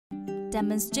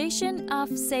Demonstration of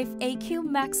SafeAQ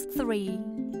Max 3.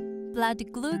 Blood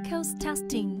glucose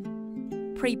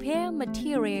testing. Prepare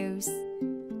materials.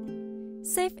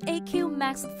 SafeAQ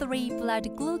Max 3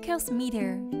 blood glucose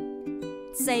meter.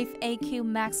 SafeAQ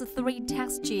Max 3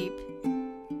 test chip.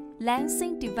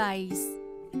 Lancing device.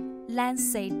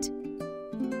 Lancet.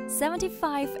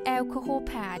 75 alcohol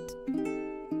pad.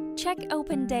 Check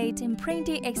open date and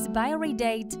printed expiry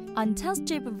date on test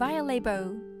chip via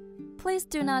label. Please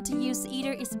do not use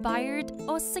either expired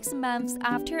or 6 months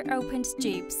after opened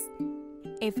chips.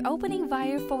 If opening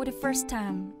vial for the first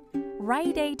time,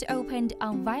 write date opened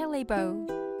on vial label.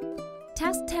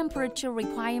 Test temperature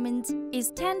requirement is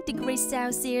 10 degrees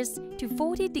Celsius to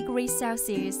 40 degrees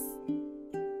Celsius.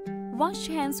 Wash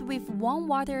hands with warm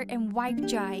water and wipe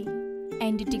dry,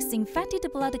 and disinfect the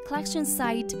blood collection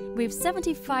site with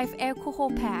 75 alcohol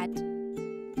pad.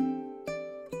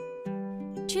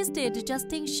 Twist the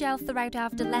adjusting shell thread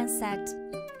of the lancet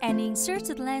and insert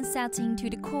the lancet into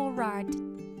the core rod.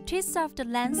 Twist off the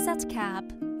lancet cap,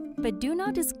 but do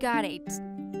not discard it.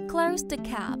 Close the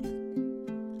cap.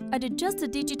 Adjust the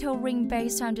digital ring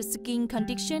based on the skin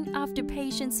condition of the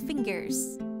patient's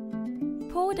fingers.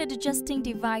 Pull the adjusting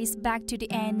device back to the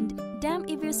end, then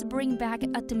it will spring back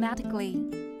automatically.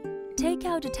 Take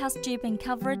out the test chip and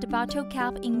cover the bottle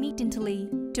cap immediately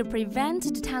to prevent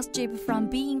the test chip from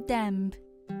being damp.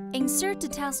 Insert the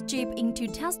test chip into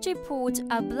test chip port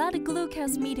of blood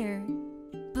glucose meter.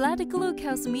 Blood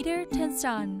glucose meter turns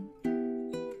on.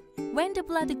 When the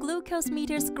blood glucose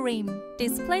meter screams,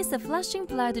 displays the flashing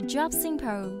blood drop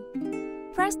symbol.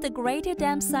 Press the greater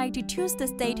than sign to choose the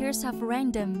status of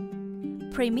random,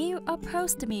 pre-meal or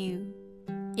post-meal.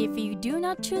 If you do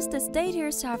not choose the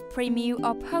status of pre-meal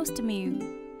or post-meal,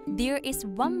 there is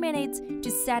 1 minute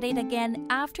to set it again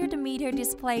after the meter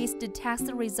displays the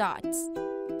test results.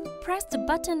 Press the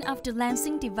button of the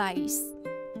lancing device.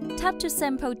 Tap the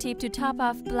sample tip to top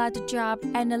off blood drop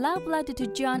and allow blood to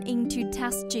join into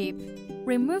test chip.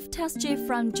 Remove test chip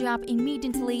from drop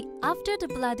immediately after the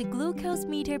blood glucose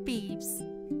meter beeps,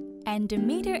 and the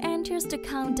meter enters the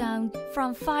countdown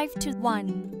from 5 to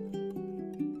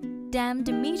 1. Then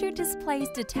the meter displays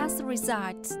the test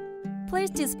results. Please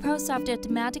dispose of the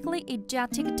automatically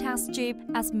ejected test chip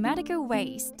as medical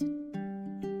waste.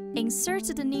 Insert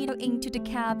the needle into the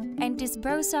cap and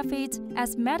dispose of it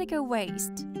as medical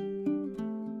waste.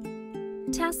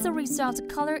 Test the result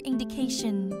color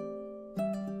indication.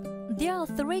 There are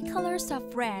 3 colors of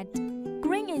red,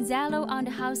 green and yellow on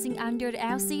the housing under the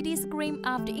LCD screen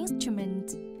of the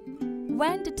instrument.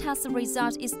 When the test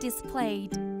result is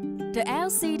displayed, the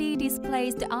LCD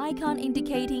displays the icon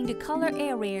indicating the color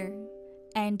area,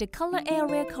 and the color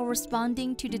area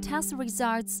corresponding to the test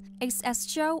results is as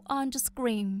shown on the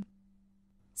screen.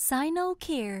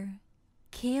 Sinocare,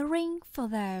 caring for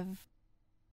love.